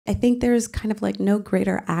I think there's kind of like no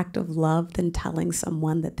greater act of love than telling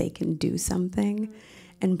someone that they can do something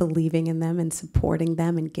and believing in them and supporting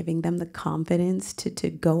them and giving them the confidence to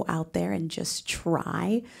go out there and just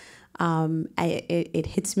try. It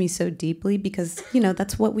hits me so deeply because,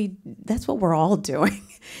 that's what we're all doing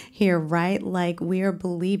here, right? Like we are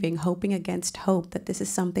believing, hoping against hope that this is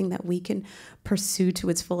something that we can pursue to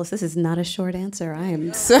its fullest. This is not a short answer. I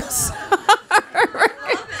am so sorry.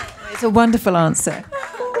 It's a wonderful answer.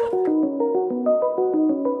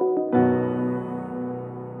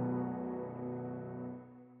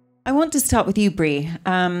 I want to start with you, Brie,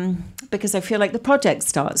 because I feel like the project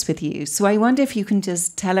starts with you. So I wonder if you can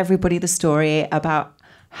just tell everybody the story about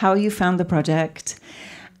how you found the project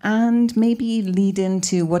and maybe lead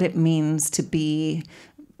into what it means to be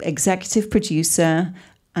executive producer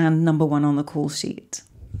and #1 on the call sheet.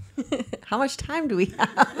 How much time do we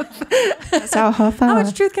have? That's our half hour. How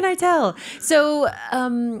much truth can I tell? So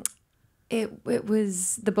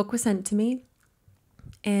the book was sent to me,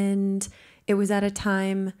 and it was at a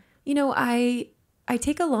time, I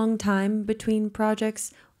take a long time between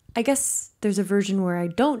projects. I guess there's a version where I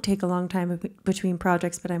don't take a long time between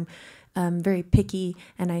projects, but I'm very picky,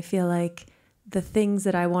 and I feel like the things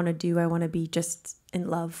that I want to do, I want to be just in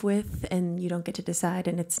love with, and you don't get to decide,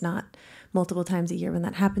 and it's not multiple times a year when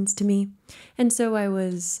that happens to me. And so I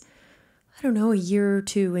was, I don't know, a year or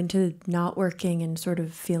two into not working and sort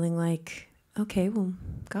of feeling like, okay, well,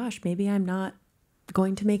 gosh, maybe I'm not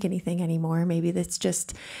going to make anything anymore. Maybe that's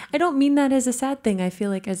just, I don't mean that as a sad thing. I feel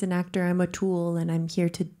like as an actor, I'm a tool, and I'm here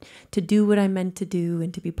to do what I'm meant to do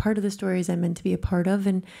and to be part of the stories I'm meant to be a part of.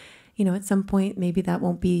 And, at some point, maybe I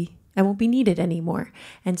won't be needed anymore.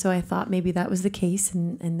 And so I thought maybe that was the case.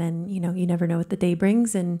 And then, you never know what the day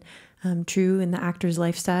brings. And true in the actor's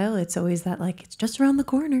lifestyle, it's always that like, it's just around the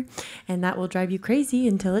corner, and that will drive you crazy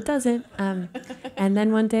until it doesn't. And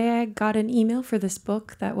then one day I got an email for this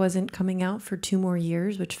book that wasn't coming out for 2 more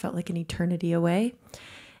years, which felt like an eternity away.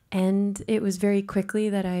 And it was very quickly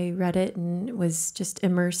that I read it and was just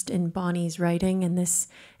immersed in Bonnie's writing and this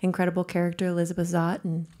incredible character, Elizabeth Zott.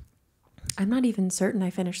 And I'm not even certain I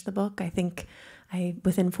finished the book. I think I,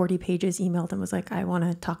 within 40 pages, emailed and was like, I want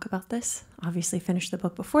to talk about this. Obviously finished the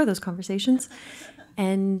book before those conversations.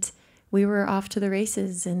 And we were off to the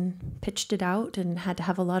races and pitched it out and had to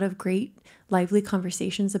have a lot of great, lively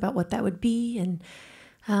conversations about what that would be. And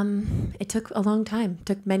it took a long time. It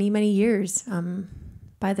took many, many years.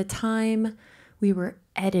 By the time we were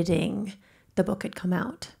editing, the book had come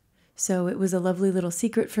out. So it was a lovely little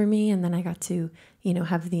secret for me. And then I got to,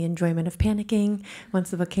 have the enjoyment of panicking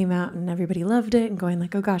once the book came out and everybody loved it and going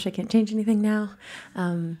like, oh gosh, I can't change anything now.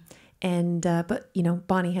 But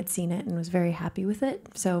Bonnie had seen it and was very happy with it.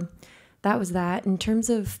 So that was that. In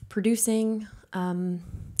terms of producing,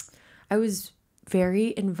 I was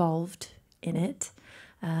very involved in it.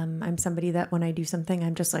 I'm somebody that when I do something,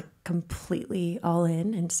 I'm just like completely all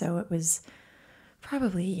in. And so it was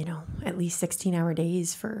probably, at least 16-hour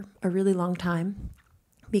days for a really long time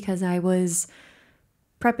because I was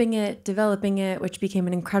prepping it, developing it, which became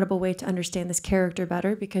an incredible way to understand this character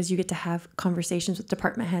better because you get to have conversations with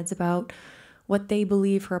department heads about what they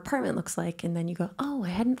believe her apartment looks like. And then you go, oh, I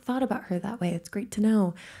hadn't thought about her that way. It's great to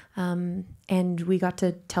know. And we got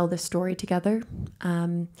to tell this story together.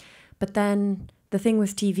 But then the thing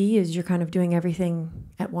with TV is you're kind of doing everything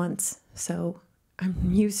at once. So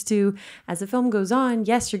I'm used to, as the film goes on,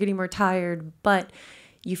 yes, you're getting more tired, but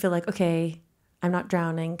you feel like, okay, I'm not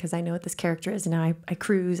drowning because I know what this character is. And now I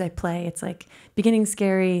cruise, I play. It's like beginning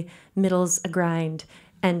scary, middle's a grind,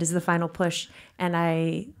 end is the final push. And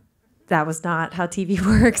that was not how TV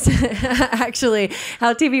works. Actually,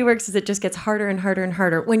 how TV works is it just gets harder and harder and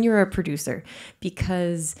harder when you're a producer,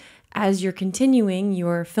 because as you're continuing,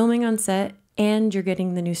 you're filming on set and you're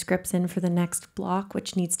getting the new scripts in for the next block,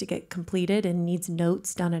 which needs to get completed and needs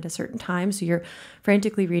notes done at a certain time. So you're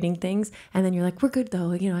frantically reading things. And then you're like, we're good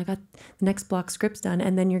though. I got the next block scripts done.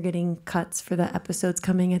 And then you're getting cuts for the episodes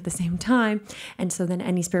coming at the same time. And so then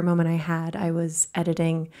any spare moment I had, I was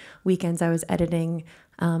editing. Weekends I was editing.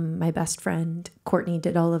 My best friend, Courtney,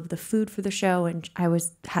 did all of the food for the show. And I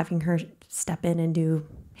was having her step in and do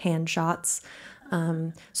hand shots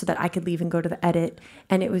so that I could leave and go to the edit.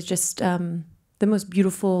 And it was just the most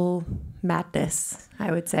beautiful madness,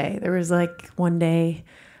 I would say. There was like one day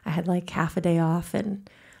I had like half a day off and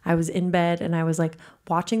I was in bed and I was like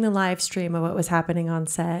watching the live stream of what was happening on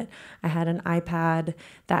set. I had an iPad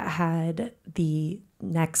that had the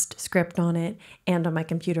next script on it, and on my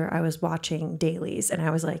computer I was watching dailies, and I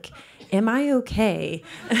was like, am I okay?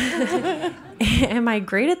 Am I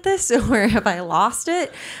great at this, or have I lost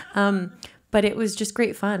it? but it was just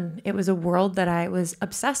great fun. It was a world that I was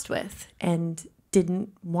obsessed with and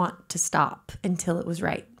didn't want to stop until it was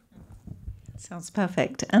right. Sounds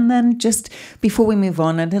perfect. And then just before we move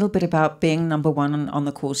on, a little bit about being number one on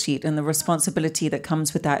the call sheet and the responsibility that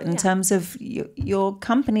comes with that in terms of your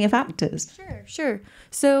company of actors. Sure.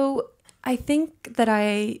 So I think that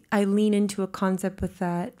I lean into a concept with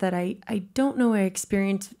that I don't know I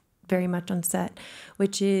experience very much on set,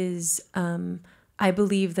 which is I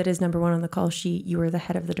believe that as number one on the call sheet, you are the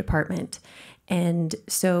head of the department. And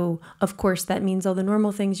so, of course, that means all the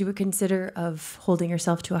normal things you would consider of holding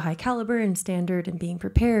yourself to a high caliber and standard and being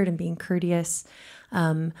prepared and being courteous.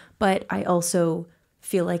 But I also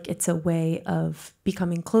feel like it's a way of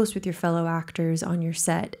becoming close with your fellow actors on your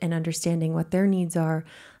set and understanding what their needs are.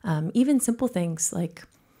 Even simple things like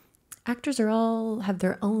actors all have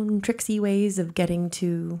their own tricksy ways of getting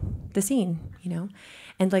to the scene,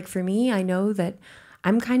 And like for me, I know that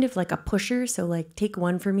I'm kind of like a pusher. So like take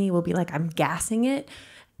one for me will be like I'm gassing it.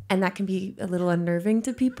 And that can be a little unnerving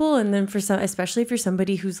to people. And then for some, especially if you're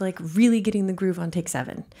somebody who's like really getting the groove on take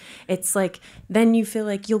 7, it's like, then you feel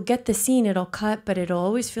like you'll get the scene, it'll cut, but it'll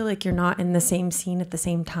always feel like you're not in the same scene at the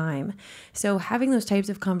same time. So having those types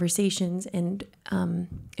of conversations and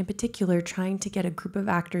in particular, trying to get a group of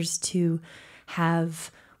actors to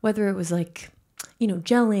have, whether it was like,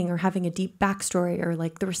 gelling or having a deep backstory or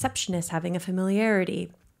like the receptionist having a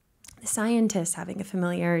familiarity, the scientist having a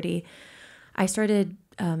familiarity. I started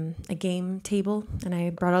a game table and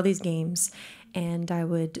I brought all these games and I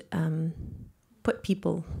would put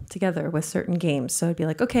people together with certain games. So I'd be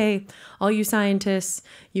like, okay, all you scientists,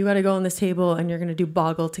 you got to go on this table and you're going to do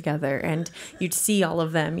Boggle together. And you'd see all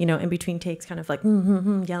of them, in between takes kind of like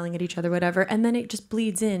yelling at each other, whatever. And then it just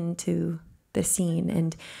bleeds into the scene.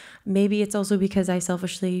 And maybe it's also because I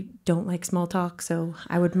selfishly don't like small talk, so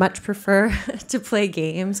I would much prefer to play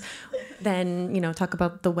games than, talk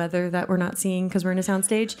about the weather that we're not seeing because we're in a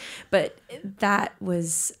soundstage. But that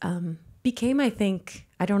was, became, I think,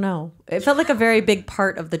 I don't know, it felt like a very big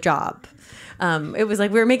part of the job. It was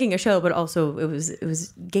like we were making a show, but also it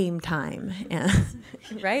was game time,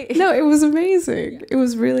 right? No, it was amazing. It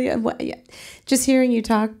was really just hearing you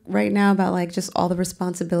talk right now about like just all the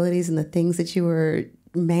responsibilities and the things that you were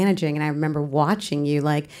managing, and I remember watching you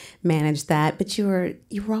like manage that, but you were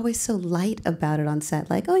always so light about it on set,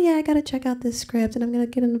 like, oh yeah, I gotta check out this script and I'm gonna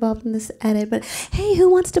get involved in this edit, but hey,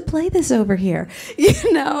 who wants to play this over here?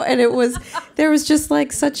 And it was there was just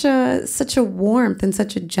like such a warmth and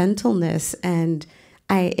such a gentleness, and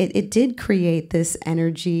it did create this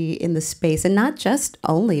energy in the space, and not just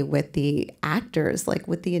only with the actors, like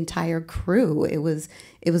with the entire crew. It was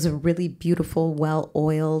a really beautiful,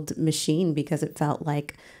 well-oiled machine because it felt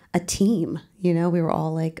like a team. We were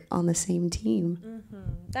all like on the same team.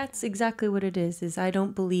 Mm-hmm. That's exactly what it is I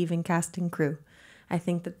don't believe in casting crew. I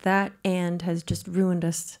think that has just ruined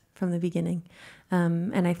us from the beginning.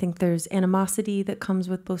 And I think there's animosity that comes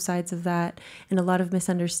with both sides of that and a lot of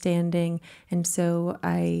misunderstanding. And so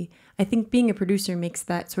I think being a producer makes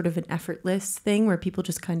that sort of an effortless thing where people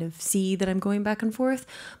just kind of see that I'm going back and forth.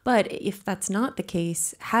 But if that's not the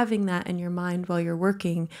case, having that in your mind while you're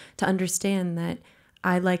working to understand that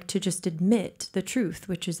I like to just admit the truth,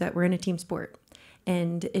 which is that we're in a team sport.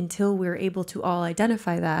 And until we're able to all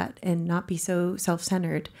identify that and not be so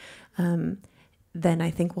self-centered, then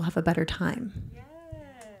I think we'll have a better time.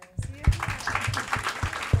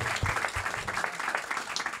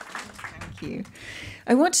 Thank you.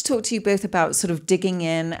 I want to talk to you both about sort of digging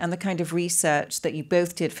in and the kind of research that you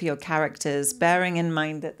both did for your characters, bearing in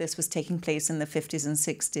mind that this was taking place in the 50s and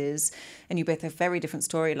 60s, and you both have very different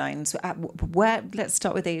storylines. Let's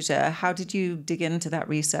start with Aja. How did you dig into that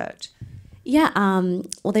research? Yeah,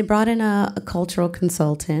 well, they brought in a cultural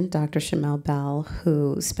consultant, Dr. Shamel Bell,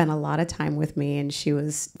 who spent a lot of time with me, and she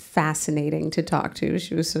was fascinating to talk to.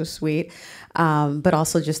 She was so sweet, but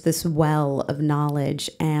also just this well of knowledge,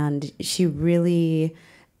 and she really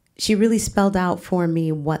spelled out for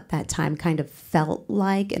me what that time kind of felt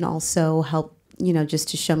like, and also helped, just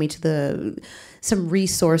to show me some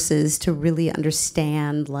resources to really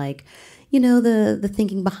understand, like, the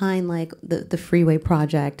thinking behind like the freeway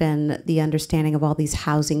project and the understanding of all these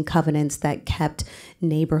housing covenants that kept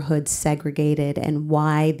neighborhoods segregated, and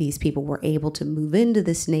why these people were able to move into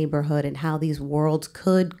this neighborhood and how these worlds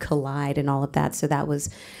could collide and all of that. So that was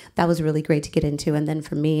really great to get into. And then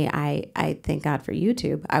for me, I thank God for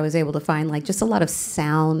YouTube. I was able to find like just a lot of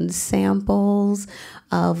sound samples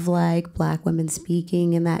of like Black women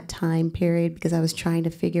speaking in that time period, because I was trying to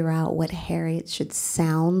figure out what Harriet should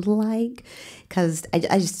sound like, because I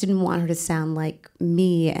just didn't want her to sound like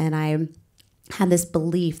me. And I had this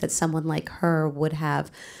belief that someone like her would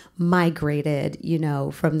have migrated, you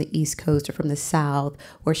know, from the East Coast or from the South,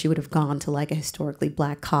 or she would have gone to like a historically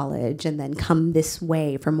Black college and then come this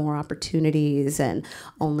way for more opportunities, and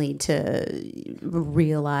only to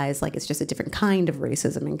realize like it's just a different kind of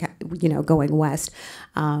racism and, you know, going west.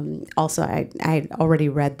 Also, I already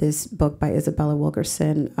read this book by Isabella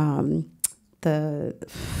Wilkerson, The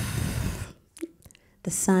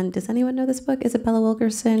Sun. Does anyone know this book? Isabella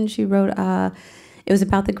Wilkerson. She wrote, it was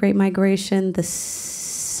about the Great Migration. The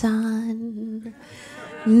Sun.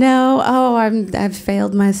 No. Oh, I've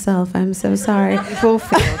failed myself. I'm so sorry. We've all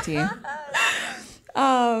failed you.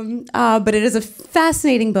 But it is a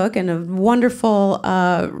fascinating book and a wonderful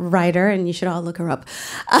writer, and you should all look her up.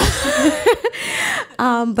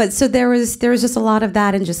 But so there was just a lot of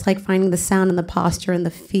that, and just like finding the sound and the posture and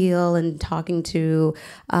the feel, and talking to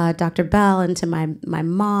Dr. Bell and to my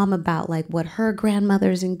mom about like what her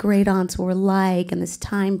grandmothers and great aunts were like in this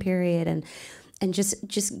time period, and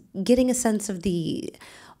just getting a sense of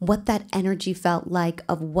what that energy felt like,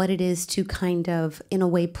 of what it is to kind of, in a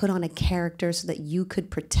way, put on a character so that you could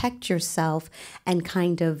protect yourself and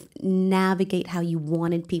kind of navigate how you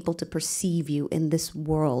wanted people to perceive you in this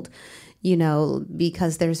world. You know,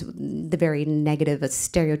 because there's the very negative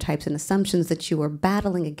stereotypes and assumptions that you were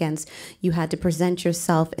battling against. You had to present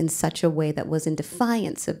yourself in such a way that was in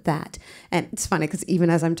defiance of that. And it's funny because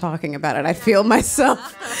even as I'm talking about it, I feel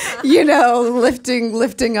myself, you know,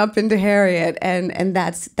 lifting up into Harriet, and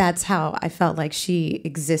that's how I felt like she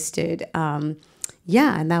existed.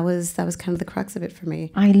 Yeah, and that was kind of the crux of it for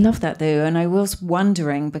me. I love that though, and I was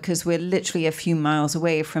wondering, because we're literally a few miles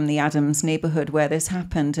away from the Adams neighborhood where this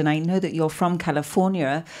happened, and I know that you're from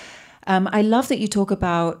California. I love that you talk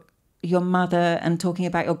about your mother and talking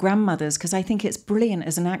about your grandmothers, because I think it's brilliant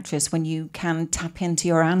as an actress when you can tap into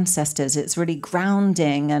your ancestors. It's really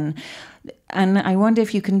grounding, and I wonder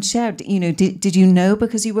if you can share, you know, did you know,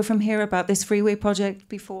 because you were from here, about this freeway project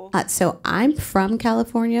before? So I'm from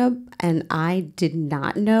California, and I did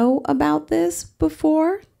not know about this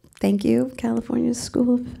before. Thank you, California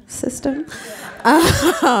school system.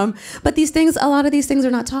 But a lot of these things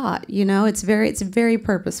are not taught. You know, it's very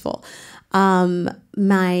purposeful.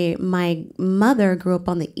 My mother grew up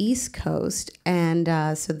on the East Coast, and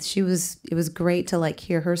so it was great to like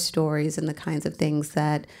hear her stories and the kinds of things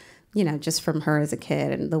that, you know, just from her as a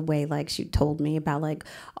kid, and the way like she told me about like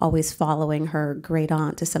always following her great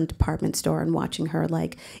aunt to some department store and watching her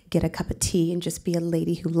like get a cup of tea and just be a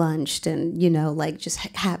lady who lunched, and, you know, like just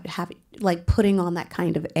have like putting on that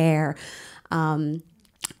kind of air. And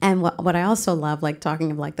what I also love, like talking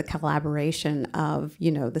of like the collaboration of,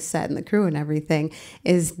 you know, the set and the crew and everything,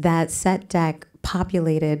 is that set deck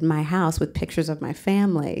populated my house with pictures of my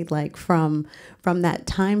family, like from that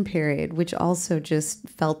time period, which also just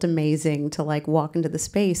felt amazing to like walk into the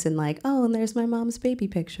space and like, oh, and there's my mom's baby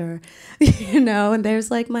picture, you know, and there's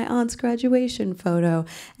like my aunt's graduation photo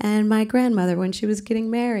and my grandmother when she was getting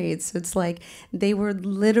married. So it's like they were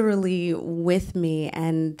literally with me,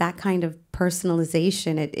 and that kind of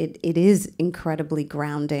personalization, it is incredibly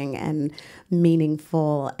grounding and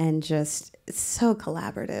meaningful, and just it's so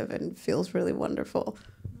collaborative and feels really wonderful.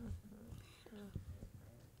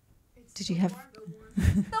 Did you have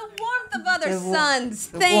the warmth of other suns?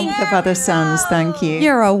 The warmth of other suns. Thank you.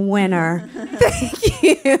 You're a winner. Thank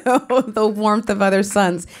you. The Warmth of Other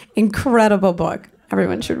Suns. Incredible book.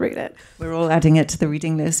 Everyone should read it. We're all adding it to the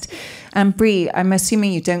reading list. Brie, I'm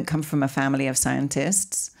assuming you don't come from a family of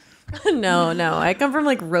scientists. No. I come from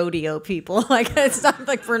like rodeo people. Like, it's not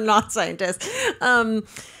like we're not scientists.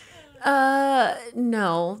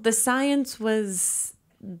 No, the science was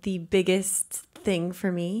the biggest thing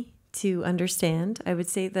for me to understand. I would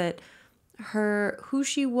say that who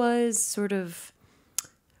she was, sort of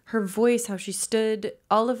her voice, how she stood,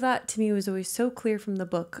 all of that to me was always so clear from the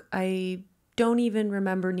book. I don't even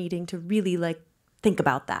remember needing to really like think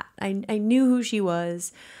about that. I knew who she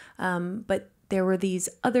was, but there were these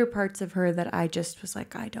other parts of her that I just was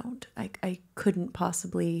like, I couldn't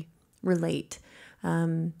possibly relate.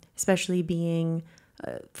 Especially being,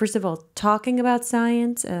 first of all, talking about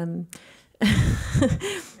science with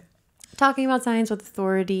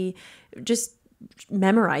authority, just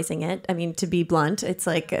memorizing it. I mean, to be blunt, it's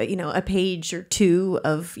like, a page or two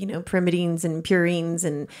of, pyrimidines and purines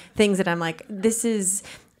and things that I'm like, this is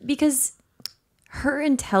because her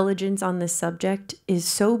intelligence on this subject is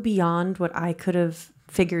so beyond what I could have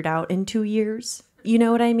figured out in 2 years. You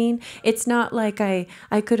know what I mean? It's not like I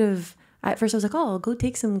could have at first I was like, oh, I'll go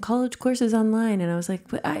take some college courses online. And I was like,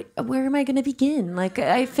 but where am I going to begin? Like,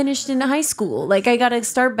 I finished in high school. Like, I got to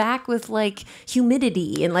start back with like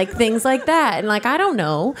humidity and like things like that. And like, I don't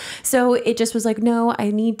know. So it just was like, no,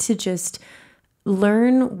 I need to just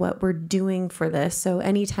learn what we're doing for this. So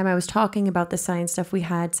anytime I was talking about the science stuff, we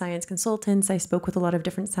had science consultants. I spoke with a lot of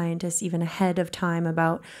different scientists even ahead of time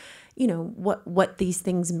about, you know, what these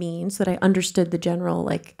things mean, so that I understood the general,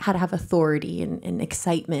 like how to have authority and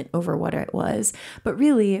excitement over what it was. But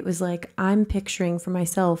really it was like, I'm picturing for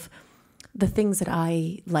myself the things that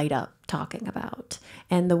I light up talking about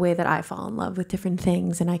and the way that I fall in love with different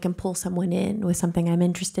things, and I can pull someone in with something I'm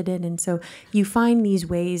interested in. And so you find these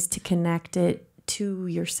ways to connect it to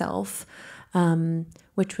yourself,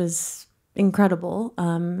 which was incredible.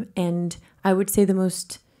 And I would say the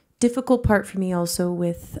most difficult part for me also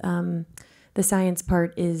with the science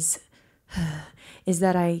part is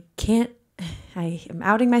that I am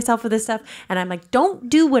outing myself with this stuff, and I'm like, don't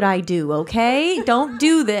do what I do, okay? Don't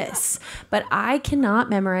do this. But I cannot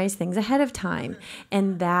memorize things ahead of time,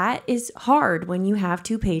 and that is hard when you have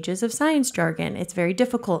 2 pages of science jargon. It's very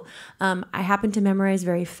difficult. I happen to memorize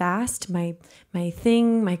very fast. My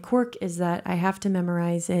quirk is that I have to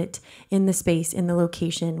memorize it in the space, in the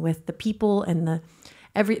location, with the people and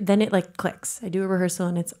then it like clicks. I do a rehearsal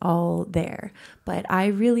and it's all there. But I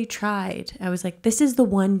really tried. I was like, this is the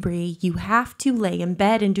one, Brie. You have to lay in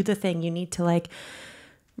bed and do the thing. You need to like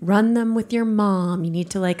run them with your mom. You need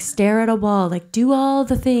to like stare at a wall, like do all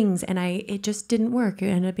the things. And it just didn't work. It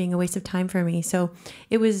ended up being a waste of time for me. So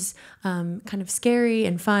it was kind of scary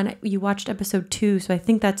and fun. You watched episode 2. So I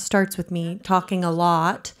think that starts with me talking a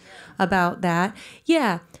lot about that.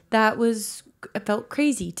 Yeah, it felt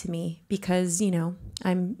crazy to me because, you know,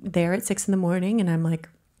 I'm there at 6 a.m. and I'm like,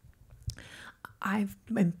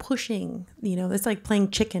 I'm pushing, you know, it's like playing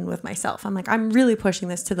chicken with myself. I'm like, I'm really pushing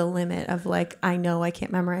this to the limit of like, I know I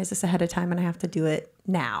can't memorize this ahead of time and I have to do it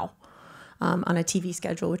now on a TV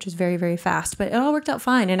schedule, which is very, very fast. But it all worked out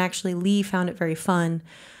fine. And actually Lee found it very fun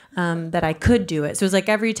that I could do it. So it was like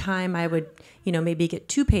every time I would, you know, maybe get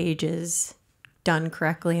 2 pages done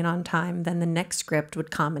correctly and on time, then the next script would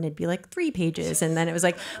come and it'd be like 3 pages. And then it was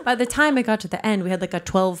like, by the time I got to the end, we had like a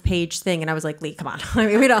 12-page thing. And I was like, Lee, come on. I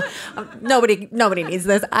mean, we don't, nobody needs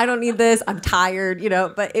this. I don't need this. I'm tired, you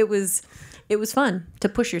know, but it was fun to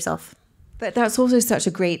push yourself. But that's also such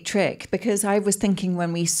a great trick, because I was thinking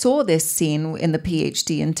when we saw this scene in the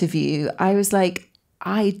PhD interview, I was like,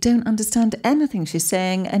 I don't understand anything she's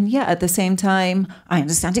saying. And yet at the same time, I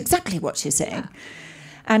understand exactly what she's saying. Yeah.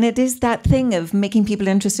 And it is that thing of making people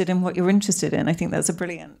interested in what you're interested in. I think that's a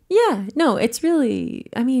brilliant. Yeah, no, it's really,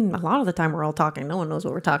 I mean, a lot of the time we're all talking. No one knows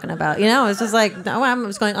what we're talking about. You know, it's just like, no, I'm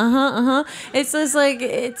just going, It's just like,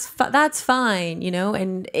 that's fine, you know,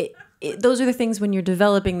 and those are the things when you're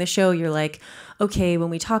developing the show, you're like, okay,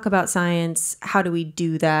 when we talk about science, how do we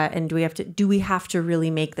do that? And do we have to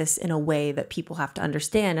really make this in a way that people have to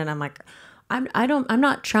understand? And I'm like, I'm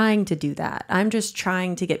not trying to do that. I'm just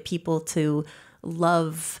trying to get people to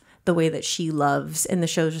love the way that she loves, and the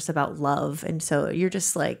show's just about love. And so you're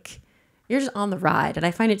just on the ride, and I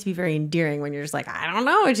find it to be very endearing when you're just like, I don't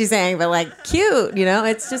know what she's saying, but like cute, you know,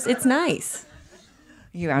 it's nice.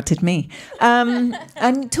 You outed me.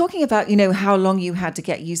 And talking about, you know, how long you had to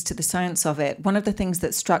get used to the science of it, one of the things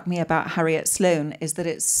that struck me about Harriet Sloane is that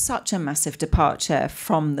it's such a massive departure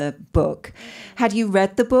from the book. Had you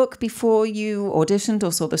read the book before you auditioned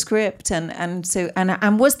or saw the script? And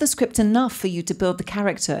was the script enough for you to build the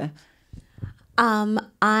character?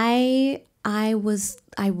 I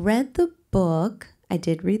read the book. I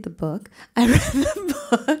did read the book. I read the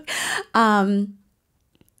book.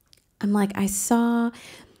 I'm like,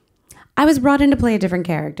 I was brought in to play a different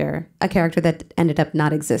character, a character that ended up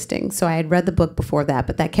not existing. So I had read the book before that,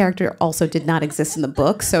 but that character also did not exist in the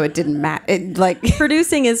book, so it didn't matter. Like,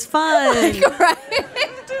 producing is fun. Like, right?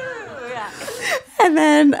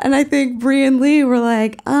 And I think Brie and Lee were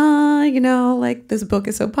like, you know, like, this book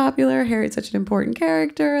is so popular. Harriet's such an important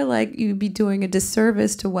character. Like, you'd be doing a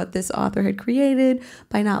disservice to what this author had created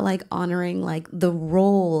by not like honoring like the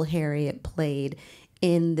role Harriet played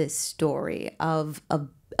in this story of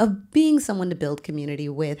being someone to build community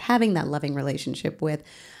with, having that loving relationship with.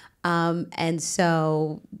 And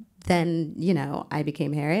so then, you know, I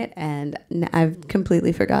became Harriet, and I've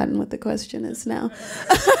completely forgotten what the question is now.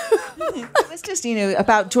 It was just, you know,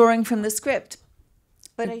 about drawing from the script.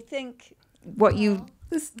 But I think what you...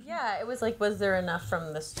 Yeah, it was like, was there enough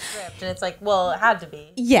from the script? And it's like, well, it had to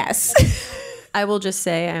be. Yes. I will just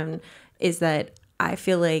say, is that I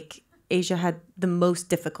feel like Aja had the most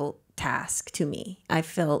difficult task to me. I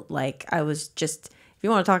felt like I was just if you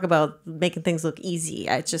want to talk about making things look easy,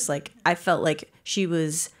 it's just like I felt like she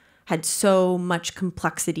had so much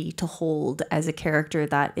complexity to hold as a character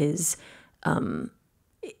that is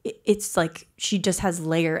it's like she just has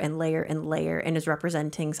layer and layer and layer and is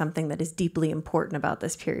representing something that is deeply important about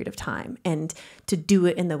this period of time. And to do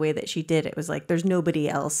it in the way that she did, it was like there's nobody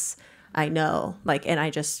else I know, like, and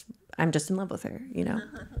I'm just in love with her, you know.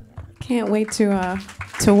 Can't wait to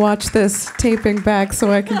watch this taping back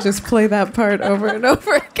so I can just play that part over and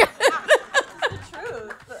over again. The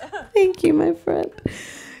truth. Thank you, my friend.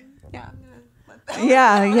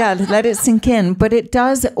 Yeah, let it sink in. But it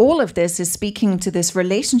does, all of this is speaking to this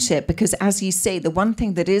relationship because, as you say, the one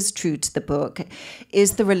thing that is true to the book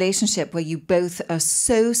is the relationship where you both are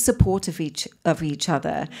so supportive of each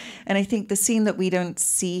other. And I think the scene that we don't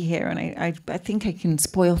see here, and I think I can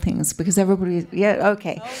spoil things because everybody,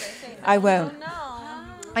 okay. I won't.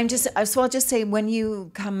 So I'll just say, when you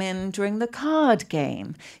come in during the card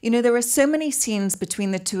game, there are so many scenes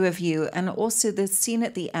between the two of you, and also the scene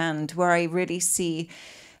at the end where I really see,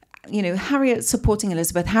 Harriet supporting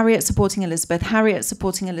Elizabeth, Harriet supporting Elizabeth, Harriet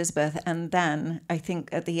supporting Elizabeth, and then I think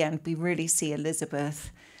at the end we really see Elizabeth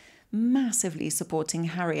massively supporting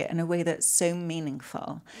Harriet in a way that's so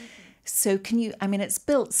meaningful. So it's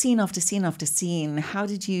built scene after scene after scene. How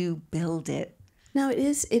did you build it? No, it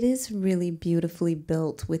is really beautifully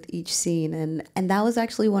built with each scene, and that was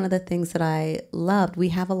actually one of the things that I loved. We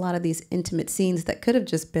have a lot of these intimate scenes that could have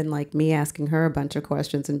just been like me asking her a bunch of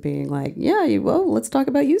questions and being like, let's talk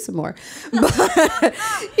about you some more. But,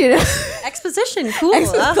 exposition, cool.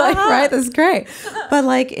 Right, that's great. But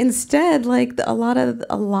like instead, like a lot of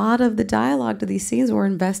the dialogue to these scenes were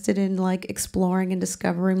invested in like exploring and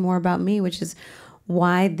discovering more about me, which is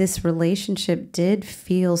why this relationship did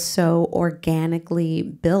feel so organically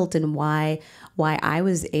built, and why I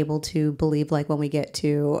was able to believe, like when we get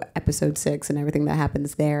to episode 6 and everything that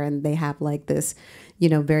happens there, and they have like this,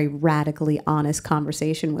 very radically honest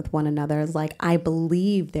conversation with one another. Like I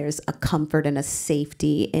believe there's a comfort and a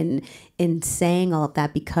safety in saying all of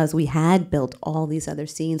that, because we had built all these other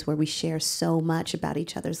scenes where we share so much about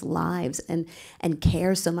each other's lives and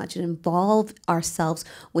care so much and involve ourselves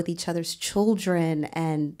with each other's children.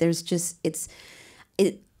 And there's just,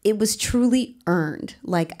 it was truly earned.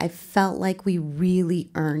 Like I felt like we really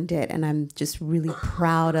earned it, and I'm just really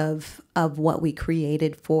proud of what we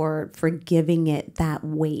created for giving it that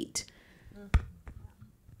weight.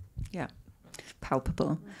 Yeah,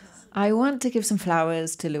 palpable. I want to give some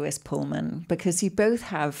flowers to Lewis Pullman, because you both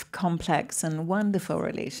have complex and wonderful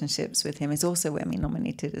relationships with him. He's also Emmy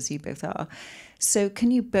nominated, as you both are. So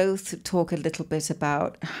can you both talk a little bit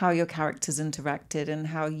about how your characters interacted and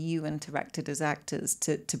how you interacted as actors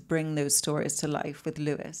to bring those stories to life with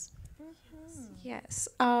Lewis? Yes.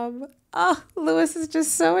 Lewis is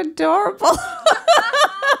just so adorable.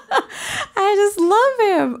 I just love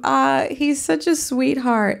him. He's such a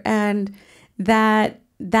sweetheart, and that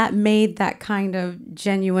made that kind of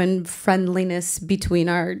genuine friendliness between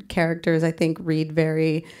our characters, I think, read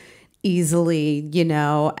very easily,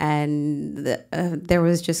 and there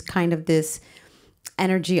was just kind of this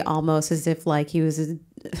energy, almost as if like he was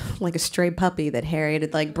like a stray puppy that Harriet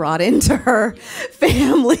had like brought into her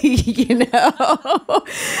family,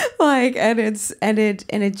 like, and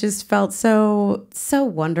it just felt so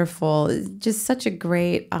wonderful. Just such a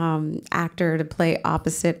great actor to play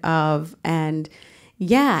opposite of. And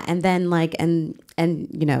yeah, and then like, and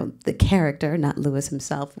the character, not Lewis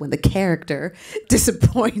himself, when the character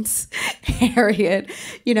disappoints Harriet,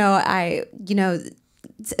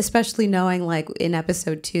 especially knowing like in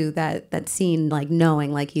episode 2, that scene, like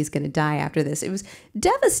knowing like he's going to die after this, it was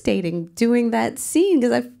devastating doing that scene,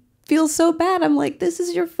 because I feel so bad. I'm like, this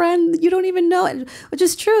is your friend, you don't even know it, which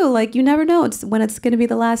is true. Like you never know when it's going to be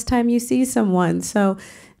the last time you see someone. So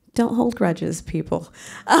don't hold grudges, people.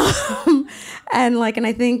 And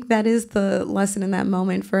I think that is the lesson in that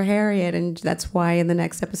moment for Harriet. And that's why in the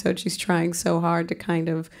next episode, she's trying so hard to kind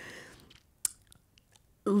of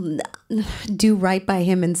do right by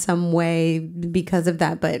him in some way because of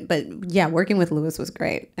that. But yeah, working with Lewis was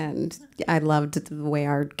great. And I loved the way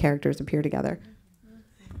our characters appear together.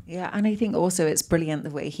 Yeah, and I think also it's brilliant the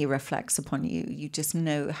way he reflects upon you. You just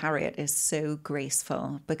know Harriet is so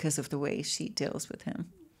graceful because of the way she deals with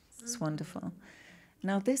him. It's wonderful.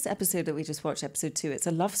 Now, this episode that we just watched, episode 2, it's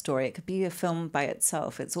a love story. It could be a film by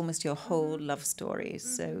itself. It's almost your whole love story.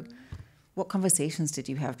 So what conversations did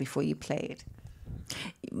you have before you played?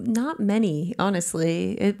 Not many,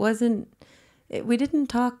 honestly. We didn't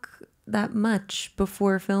talk that much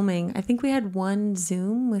before filming. I think we had one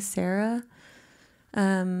Zoom with Sarah.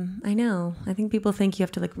 I know. I think people think you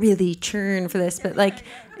have to like really churn for this, but like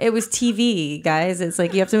it was TV, guys. It's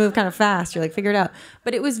like you have to move kind of fast. You're like, figure it out.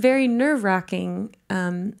 But it was very nerve-wracking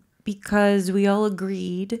because we all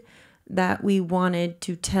agreed that we wanted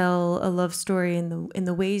to tell a love story in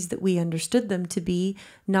the ways that we understood them to be,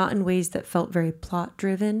 not in ways that felt very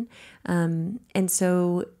plot-driven. And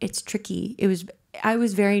so it's tricky. I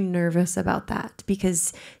was very nervous about that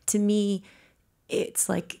because to me, it's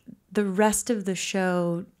like the rest of the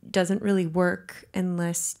show doesn't really work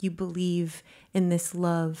unless you believe in this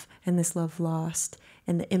love and this love lost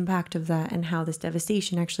and the impact of that and how this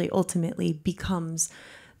devastation actually ultimately becomes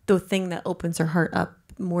the thing that opens her heart up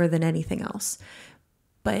more than anything else.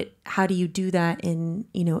 But how do you do that in,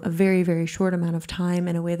 a very, very short amount of time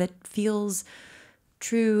in a way that feels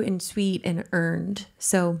true and sweet and earned?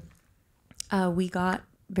 So we got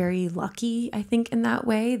very lucky, I think, in that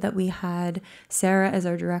way, that we had Sarah as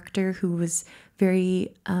our director, who was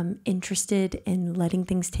very interested in letting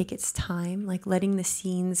things take its time, like letting the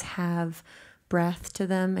scenes have breath to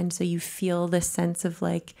them. And so you feel this sense of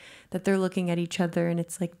like that they're looking at each other and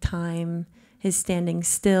it's like time is standing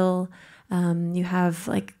still. You have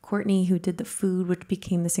like Courtney, who did the food, which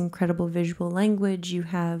became this incredible visual language. You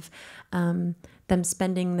have them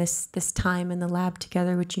spending this time in the lab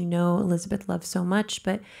together, which Elizabeth loves so much.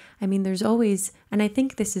 But I mean, there's always, and I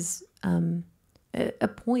think this is a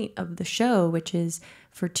point of the show, which is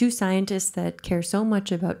for two scientists that care so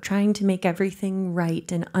much about trying to make everything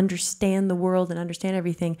right and understand the world and understand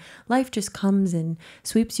everything, life just comes and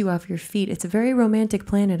sweeps you off your feet. It's a very romantic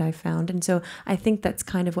planet, I found. And so I think that's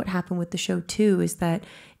kind of what happened with the show too, is that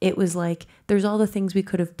it was like, there's all the things we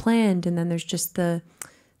could have planned, and then there's just the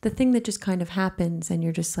thing that just kind of happens, and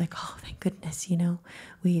you're just like, oh, thank goodness,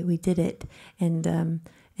 we did it.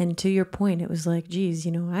 And to your point, it was like, geez,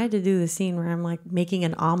 I had to do the scene where I'm like making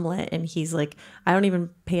an omelet, and he's like, I don't even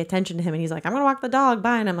pay attention to him, and he's like, I'm gonna walk the dog,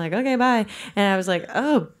 bye. And I'm like, okay, bye. And I was like,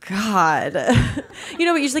 oh God. But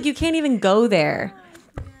you're just like, you can't even go there.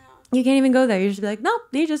 You can't even go there. You just be like, nope,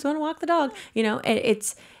 you just want to walk the dog.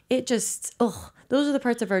 Those are the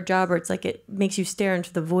parts of our job where it's like it makes you stare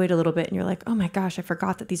into the void a little bit, and you're like, oh my gosh, I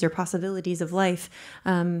forgot that these are possibilities of life.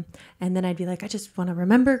 And then I'd be like, I just want to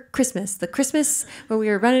remember Christmas. The Christmas when we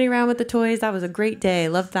were running around with the toys, that was a great day.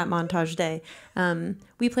 Loved that montage day.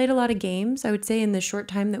 We played a lot of games, I would say, in the short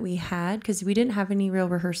time that we had, because we didn't have any real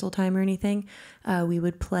rehearsal time or anything. We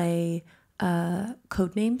would play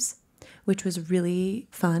code names, which was really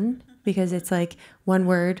fun because it's like one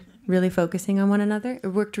word, really focusing on one another. It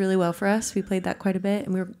worked really well for us. We played that quite a bit,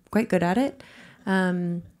 and we were quite good at it.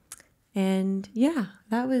 And yeah,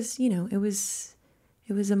 that was, it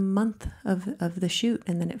was a month of the shoot.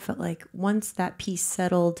 And then it felt like once that piece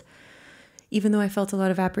settled, even though I felt a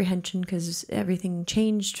lot of apprehension because everything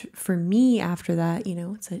changed for me after that,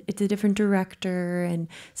 it's a different director, and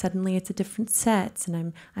suddenly it's a different sets,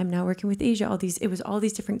 and I'm now working with Aja. It was all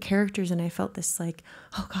these different characters, and I felt this like,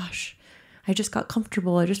 oh gosh, I just got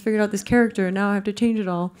comfortable. I just figured out this character, and now I have to change it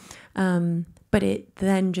all. But it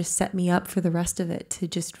then just set me up for the rest of it to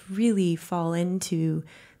just really fall into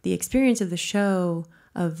the experience of the show,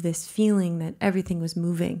 of this feeling that everything was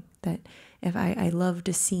moving, that if I loved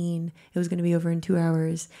a scene, it was going to be over in 2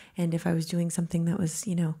 hours. And if I was doing something that was,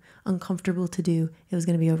 uncomfortable to do, it was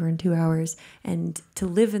going to be over in 2 hours. And to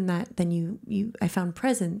live in that, then I found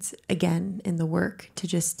presence again in the work, to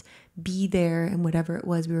just be there and whatever it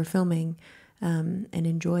was we were filming, and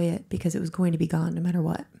enjoy it, because it was going to be gone no matter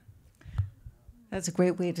what. That's a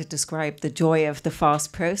great way to describe the joy of the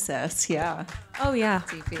fast process. Yeah. Oh, yeah.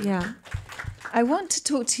 Yeah. I want to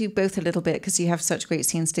talk to you both a little bit, because you have such great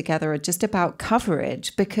scenes together, just about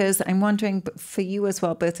coverage, because I'm wondering for you as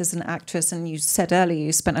well, both as an actress, and you said earlier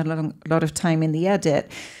you spent a lot of time in the edit.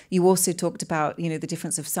 You also talked about, the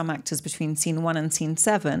difference of some actors between scene 1 and scene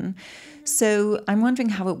 7. So I'm wondering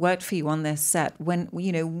how it worked for you on this set. When,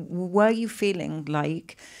 were you feeling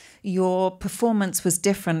like your performance was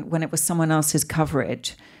different when it was someone else's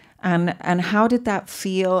coverage? And how did that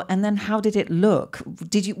feel? And then how did it look?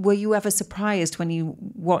 Were you ever surprised when you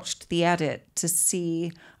watched the edit to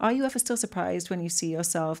see? Are you ever still surprised when you see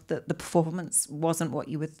yourself that the performance wasn't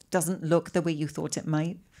doesn't look the way you thought it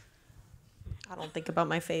might? I don't think about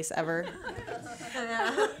my face ever.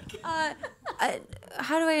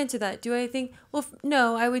 How do I answer that? Do I think? Well,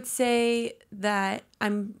 no. I would say that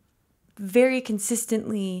I'm very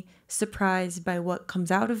consistently surprised by what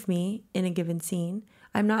comes out of me in a given scene.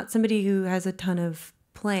 I'm not somebody who has a ton of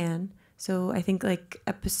plan. So I think like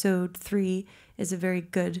episode 3 is a very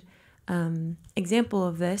good example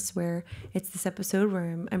of this, where it's this episode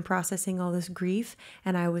where I'm processing all this grief,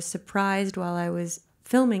 and I was surprised while I was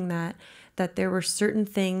filming that there were certain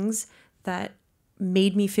things that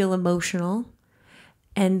made me feel emotional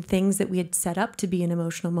and things that we had set up to be an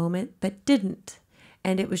emotional moment that didn't.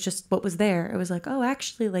 And it was just what was there. It was like, oh,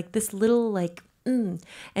 actually, like this little like,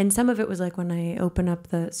 And some of it was like when I open up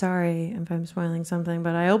sorry if I'm spoiling something,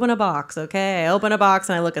 but I open a box, okay? I open a box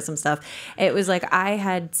and I look at some stuff. It was like I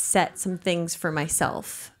had set some things for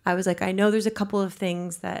myself. I was like, I know there's a couple of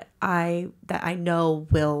things that I know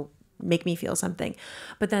will make me feel something.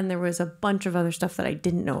 But then there was a bunch of other stuff that I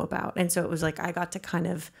didn't know about. And so it was like I got to kind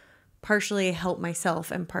of partially help myself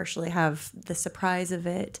and partially have the surprise of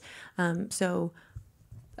it. So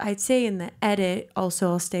I'd say in the edit, also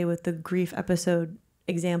I'll stay with the grief episode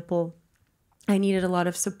example. I needed a lot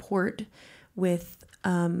of support with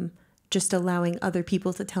just allowing other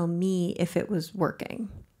people to tell me if it was working,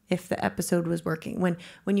 if the episode was working.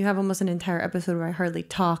 When you have almost an entire episode where I hardly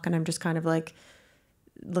talk and I'm just kind of like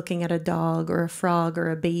looking at a dog or a frog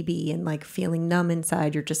or a baby and like feeling numb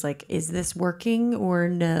inside, you're just like, is this working or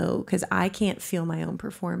no? Because I can't feel my own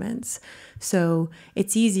performance. So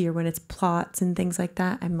it's easier when it's plots and things like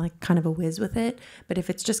that. I'm like kind of a whiz with it. But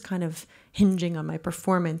if it's just kind of hinging on my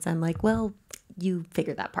performance, I'm like, well, you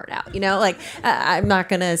figure that part out, like I'm not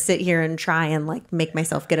going to sit here and try and like make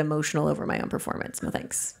myself get emotional over my own performance. No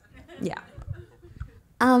thanks. Yeah.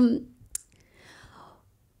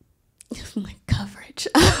 My coverage.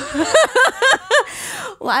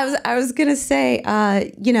 Well, I was gonna say,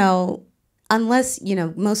 unless,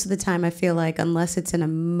 most of the time I feel like unless it's an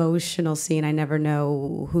emotional scene, I never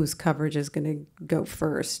know whose coverage is gonna go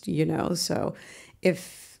first, So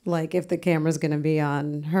if the camera's gonna be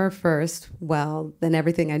on her first, well, then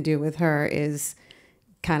everything I do with her is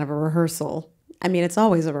kind of a rehearsal. I mean, it's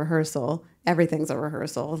always a rehearsal. Everything's a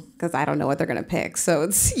rehearsal because I don't know what they're gonna pick. So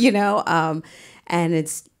it's, and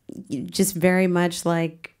it's just very much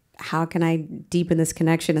like, how can I deepen this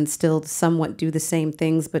connection and still somewhat do the same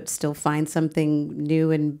things, but still find something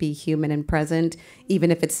new and be human and present,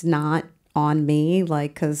 even if it's not on me,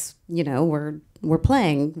 like, because, we're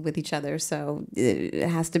playing with each other. So it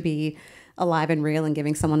has to be alive and real and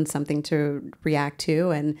giving someone something to react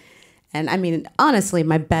to. And I mean, honestly,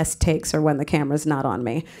 my best takes are when the camera's not on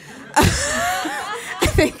me.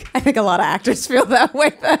 I think a lot of actors feel that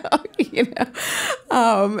way, though,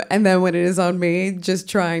 and then when it is on me, just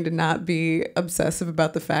trying to not be obsessive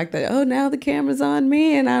about the fact that, oh, now the camera's on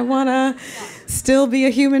me and I want to still be a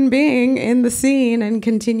human being in the scene and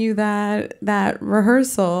continue that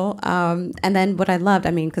rehearsal. And then what I loved,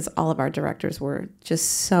 because all of our directors were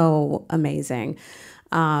just so amazing.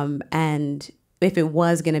 And if it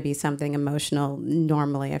was going to be something emotional,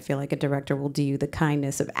 normally I feel like a director will do you the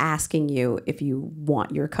kindness of asking you if you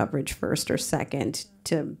want your coverage first or second,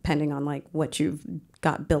 depending on like what you've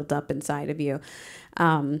got built up inside of you.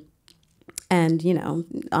 And,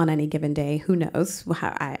 on any given day, who knows?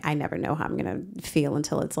 I never know how I'm going to feel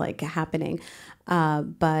until it's like happening.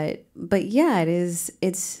 But yeah, it is.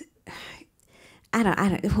 I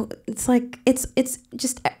don't, it's like, it's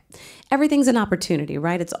just, everything's an opportunity,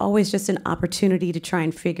 right? It's always just an opportunity to try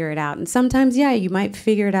and figure it out. And sometimes, yeah, you might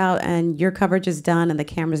figure it out and your coverage is done and the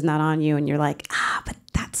camera's not on you and you're like, but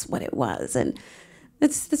that's what it was. And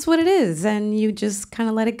that's what it is. And you just kind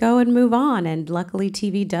of let it go and move on. And luckily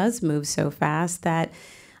TV does move so fast that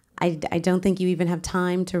I don't think you even have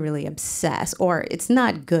time to really obsess, or it's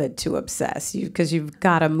not good to obsess because you've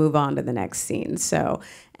got to move on to the next scene. So,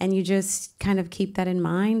 and you just kind of keep that in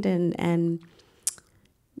mind and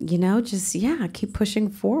just, keep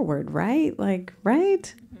pushing forward, right? Like,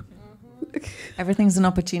 right? Everything's an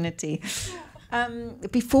opportunity.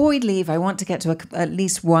 Before we leave, I want to get to at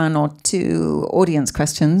least one or two audience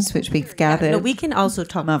questions, which we've gathered. No, we can also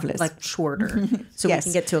talk Marvelous. like shorter, so Yes.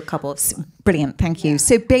 we can get to a couple of. Brilliant, thank you.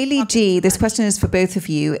 So Bailey G, this question is for both of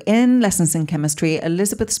you. In Lessons in Chemistry,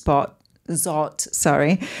 Elizabeth Zott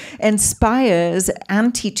inspires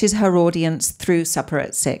and teaches her audience through Supper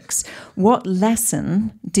at 6. What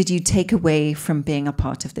lesson did you take away from being a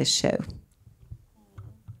part of this show?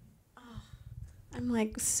 I'm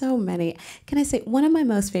like, so many. Can I say one of my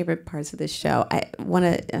most favorite parts of this show? I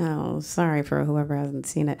want to, sorry for whoever hasn't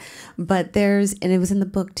seen it, but and it was in the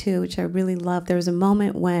book too, which I really love. There was a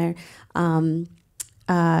moment where Elizabeth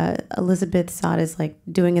Zott is like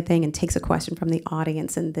doing a thing and takes a question from the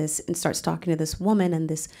audience and starts talking to this woman, and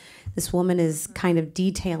this woman is kind of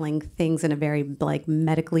detailing things in a very like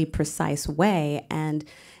medically precise way, and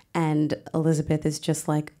Elizabeth is just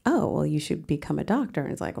like, oh, well, you should become a doctor.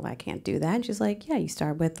 And it's like, well, I can't do that. And she's like, yeah, you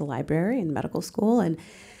start with the library and medical school. And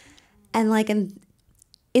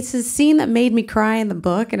it's a scene that made me cry in the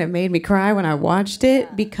book, and it made me cry when I watched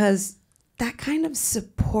it, because that kind of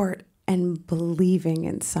support and believing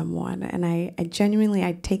in someone. And I genuinely,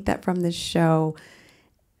 I take that from this show.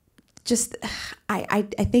 Just, I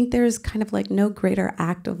think there's kind of like no greater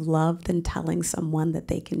act of love than telling someone that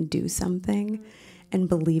they can do something and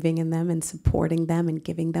believing in them and supporting them and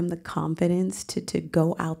giving them the confidence to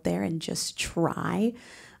go out there and just try.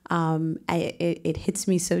 It hits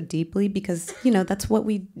me so deeply because, you know, that's what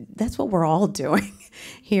we're all doing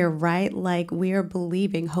here, right? Like we are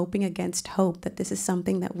believing, hoping against hope that this is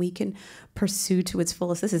something that we can pursue to its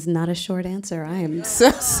fullest. This is not a short answer. I am so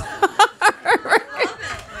sorry.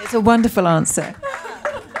 It's a wonderful answer.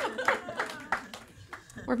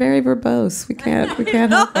 We're very verbose. We can't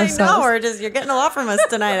help ourselves. I know. You're getting a lot from us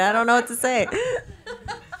tonight. I don't know what to say.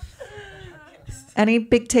 Any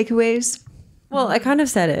big takeaways? Well, I kind of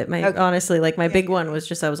said it. Honestly, like my big one was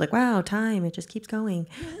just, I was like, wow, time, it just keeps going.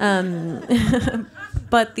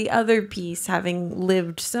 But the other piece, having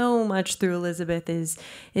lived so much through Elizabeth,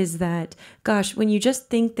 is that, gosh, when you just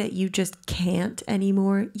think that you just can't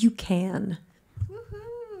anymore, you can.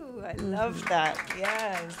 Woohoo! I love that.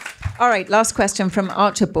 Yes. All right, last question from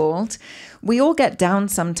Archibald. We all get down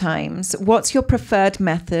sometimes. What's your preferred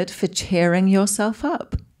method for cheering yourself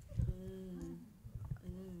up?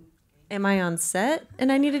 Am I on set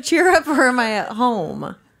and I need to cheer up, or am I at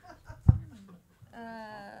home?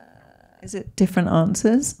 Is it different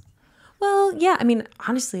answers? Well, yeah. I mean,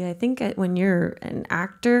 honestly, I think when you're an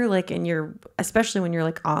actor, like, especially when you're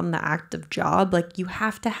like on the active job, like you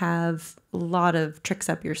have to have a lot of tricks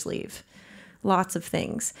up your sleeve, lots of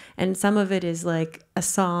things. And some of it is like a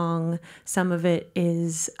song. Some of it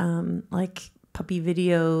is like puppy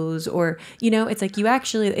videos, or, you know, it's like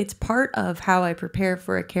it's part of how I prepare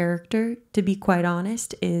for a character, to be quite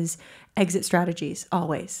honest, is exit strategies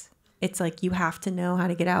always. It's like you have to know how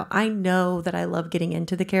to get out. I know that I love getting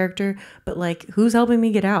into the character, but like, who's helping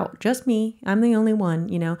me get out? Just me. I'm the only one,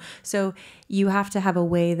 you know? So you have to have a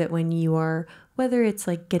way that when you are, whether it's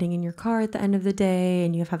like getting in your car at the end of the day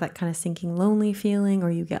and you have that kind of sinking lonely feeling, or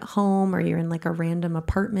you get home, or you're in like a random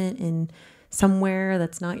apartment in somewhere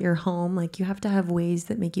that's not your home, like you have to have ways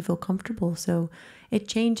that make you feel comfortable. So it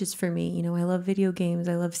changes for me. You know, I love video games.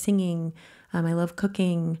 I love singing. I love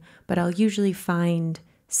cooking, but I'll usually find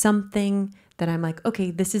something that I'm like,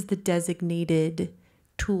 okay, this is the designated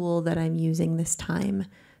tool that I'm using this time,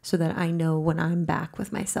 so that I know when I'm back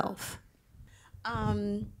with myself.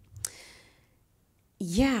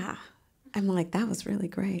 Yeah. I'm like, that was really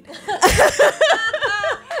great.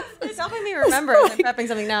 It's helping me remember as I'm prepping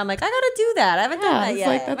something now. I'm like, I gotta do that. I haven't done that yet.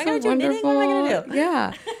 Like, that's am I gonna do knitting? What am I gonna do?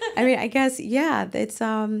 Yeah. I mean, I guess, yeah, it's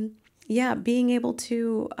being able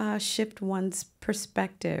to shift one's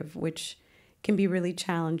perspective, which can be really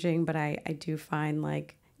challenging, but I do find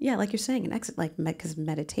like you're saying, an exit, like because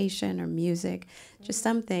meditation or music, just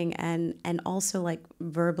something, and also like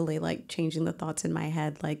verbally, like changing the thoughts in my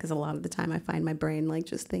head, like, because a lot of the time I find my brain like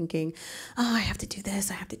just thinking, oh, I have to do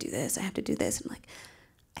this, I have to do this, I have to do this, and like,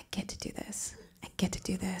 I get to do this, I get to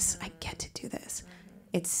do this, I get to do this.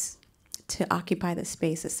 It's to occupy the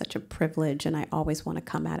space is such a privilege, and I always want to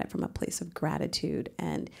come at it from a place of gratitude,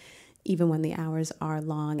 and even when the hours are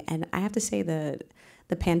long. And I have to say the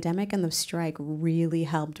pandemic and the strike really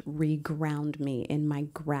helped reground me in my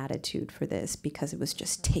gratitude for this, because it was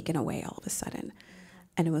just taken away all of a sudden.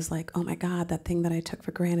 And it was like, oh my God, that thing that I took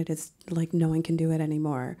for granted is like, no one can do it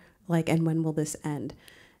anymore. Like, and when will this end?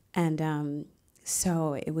 And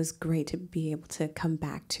so it was great to be able to come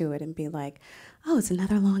back to it and be like, oh, it's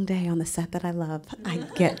another long day on the set that I love. I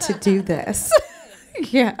get to do this.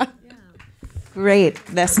 Yeah.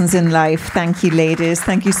 Great lessons in life. Thank you, ladies.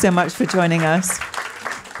 Thank you so much for joining us.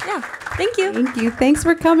 Yeah, thank you. Thank you. Thanks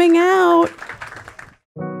for coming out.